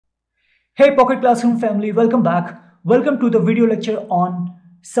Hey Pocket Classroom family, welcome back. Welcome to the video lecture on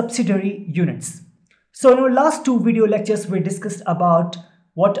subsidiary units. So in our last two video lectures, we discussed about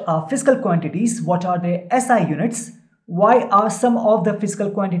what are physical quantities, what are the SI units, why are some of the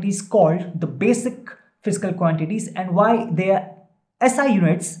physical quantities called the basic physical quantities, and why their SI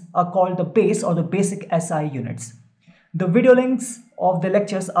units are called the base or the basic SI units. The video links of the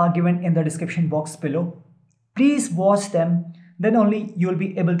lectures are given in the description box below. Please watch them, then only you will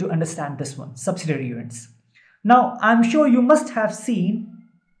be able to understand this one, subsidiary units. Now, I'm sure you must have seen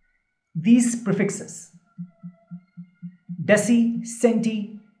these prefixes: deci,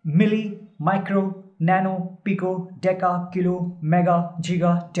 centi, milli, micro, nano, pico, deca, kilo, mega,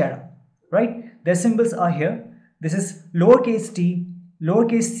 giga, tera, right? Their symbols are here. This is lowercase t,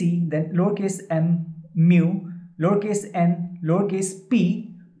 lowercase c, then lowercase m, mu, lowercase n, lowercase p,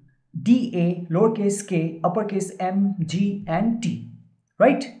 dA, lowercase k, uppercase m, g, and t,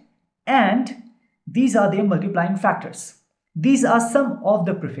 right? And these are their multiplying factors. These are some of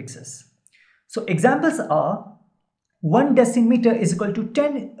the prefixes. So examples are 1 decimeter is equal to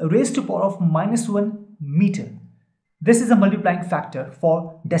 10 raised to power of minus 1 meter. This is a multiplying factor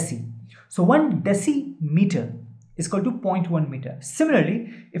for deci. So 1 decimeter is equal to 0.1 meter.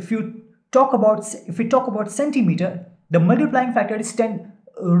 Similarly, if we talk about centimeter, the multiplying factor is 10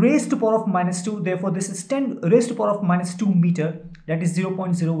 raised to power of minus 2. Therefore, this is 10 raised to power of minus 2 meter, that is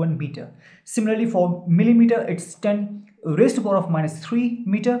 0.01 meter. Similarly, for millimeter, it's 10 raised to power of minus 3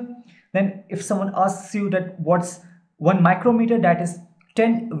 meter. Then if someone asks you that what's 1 micrometer, that is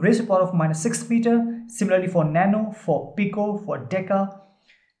 10 raised to power of minus 6 meter. Similarly, for nano, for pico, for deca.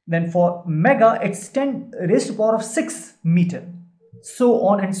 Then for mega, it's 10 raised to power of 6 meter. So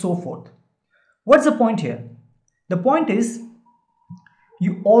on and so forth. What's the point here? The point is,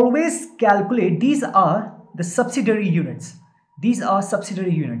 you always calculate, these are the subsidiary units. These are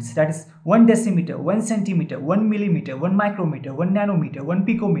subsidiary units, that is 1 decimeter, 1 centimeter, 1 millimeter, 1 micrometer, 1 nanometer, 1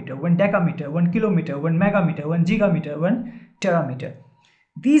 picometer, 1 decameter, 1 kilometer, 1 megameter, 1 gigameter, 1 terameter.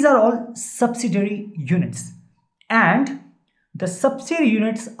 These are all subsidiary units. And the subsidiary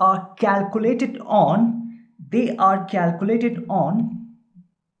units are calculated on,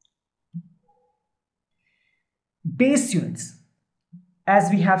 base units.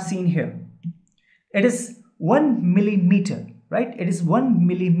 As we have seen here, it is 1 millimeter, right? It is 1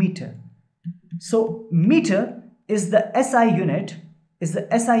 millimeter. So meter is the SI unit,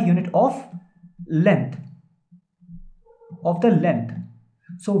 of length,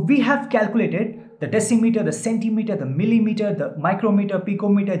 So we have calculated the decimeter, the centimeter, the millimeter, the micrometer,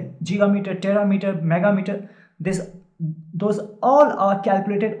 picometer, gigameter, terameter, megameter. Those all are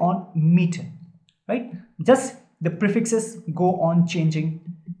calculated on meter, right? Just the prefixes go on changing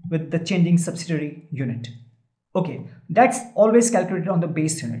with the changing subsidiary unit. Okay, that's always calculated on the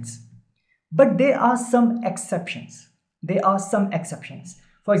base units. But there are some exceptions.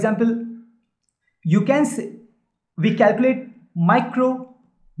 For example, you can say we calculate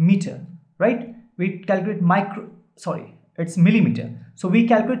micrometer, right? It's millimeter. So we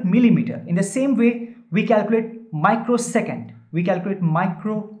calculate millimeter. In the same way, we calculate microsecond.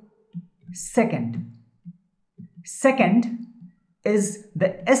 Second is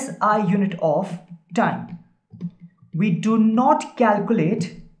the SI unit of time. We do not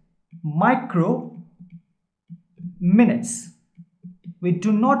calculate micro minutes. We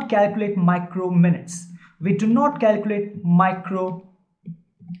do not calculate micro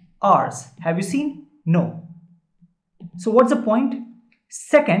hours. Have you seen? No. So what's the point?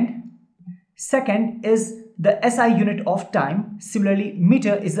 Second is the SI unit of time. Similarly,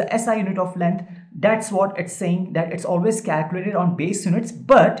 meter is the SI unit of length. That's what it's saying, that it's always calculated on base units,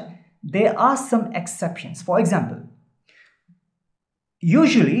 but there are some exceptions. For example,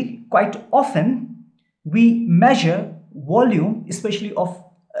 usually, quite often, we measure volume, especially of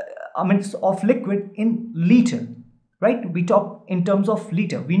liquid, in liter, right? We talk in terms of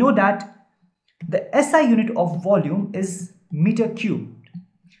liter. We know that the SI unit of volume is meter cubed,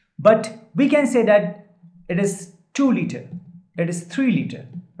 but we can say that it is 2 liter, it is 3 liter,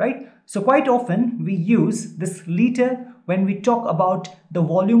 right? So quite often we use this liter when we talk about the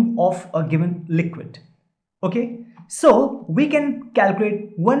volume of a given liquid. Okay, so we can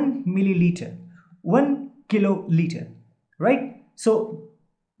calculate 1 milliliter, 1 kiloliter, right? So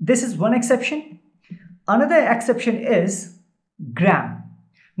this is one exception. Another exception is gram.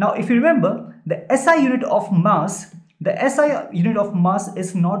 Now, if you remember, the SI unit of mass,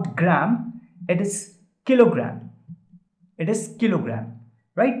 is not gram, it is kilogram.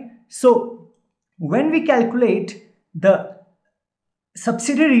 Right? So when we calculate the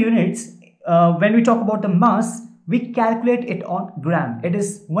subsidiary units, when we talk about the mass, we calculate it on gram. It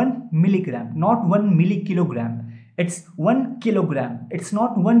is 1 milligram, not 1 millikilogram. It's 1 kilogram. It's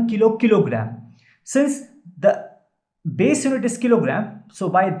not 1 kilogram. Since the base unit is kilogram, so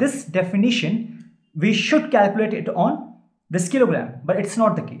by this definition, we should calculate it on this kilogram, but it's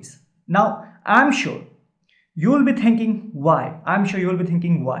not the case. Now, I'm sure you will be thinking why. I'm sure you will be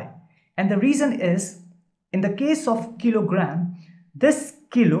thinking why. And the reason is, in the case of kilogram, this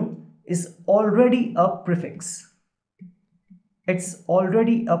kilo is already a prefix. It's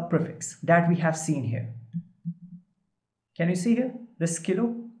already a prefix that we have seen here. Can you see here? This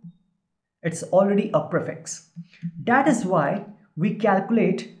kilo? It's already a prefix. That is why we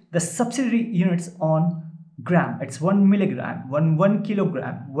calculate the subsidiary units on gram. It's 1 milligram, 1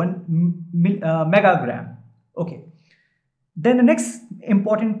 kilogram, 1 megagram. Okay. Then the next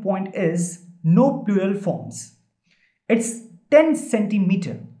important point is no plural forms. It's 10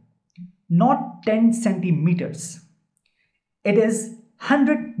 centimeter, not 10 centimeters. It is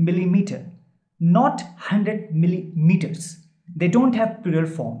 100 millimeter, not 100 millimeters. They don't have plural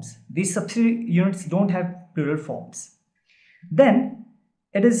forms. These subsidiary units don't have plural forms. Then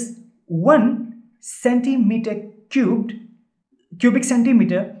it is 1 centimeter cubic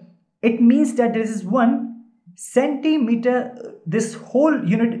centimeter. It means that there is 1 centimeter, this whole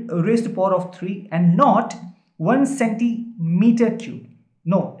unit raised to the power of 3, and not 1 centimeter cube.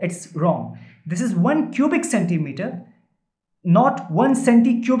 No, it's wrong. This is 1 cubic centimeter, not 1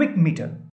 centicubic meter.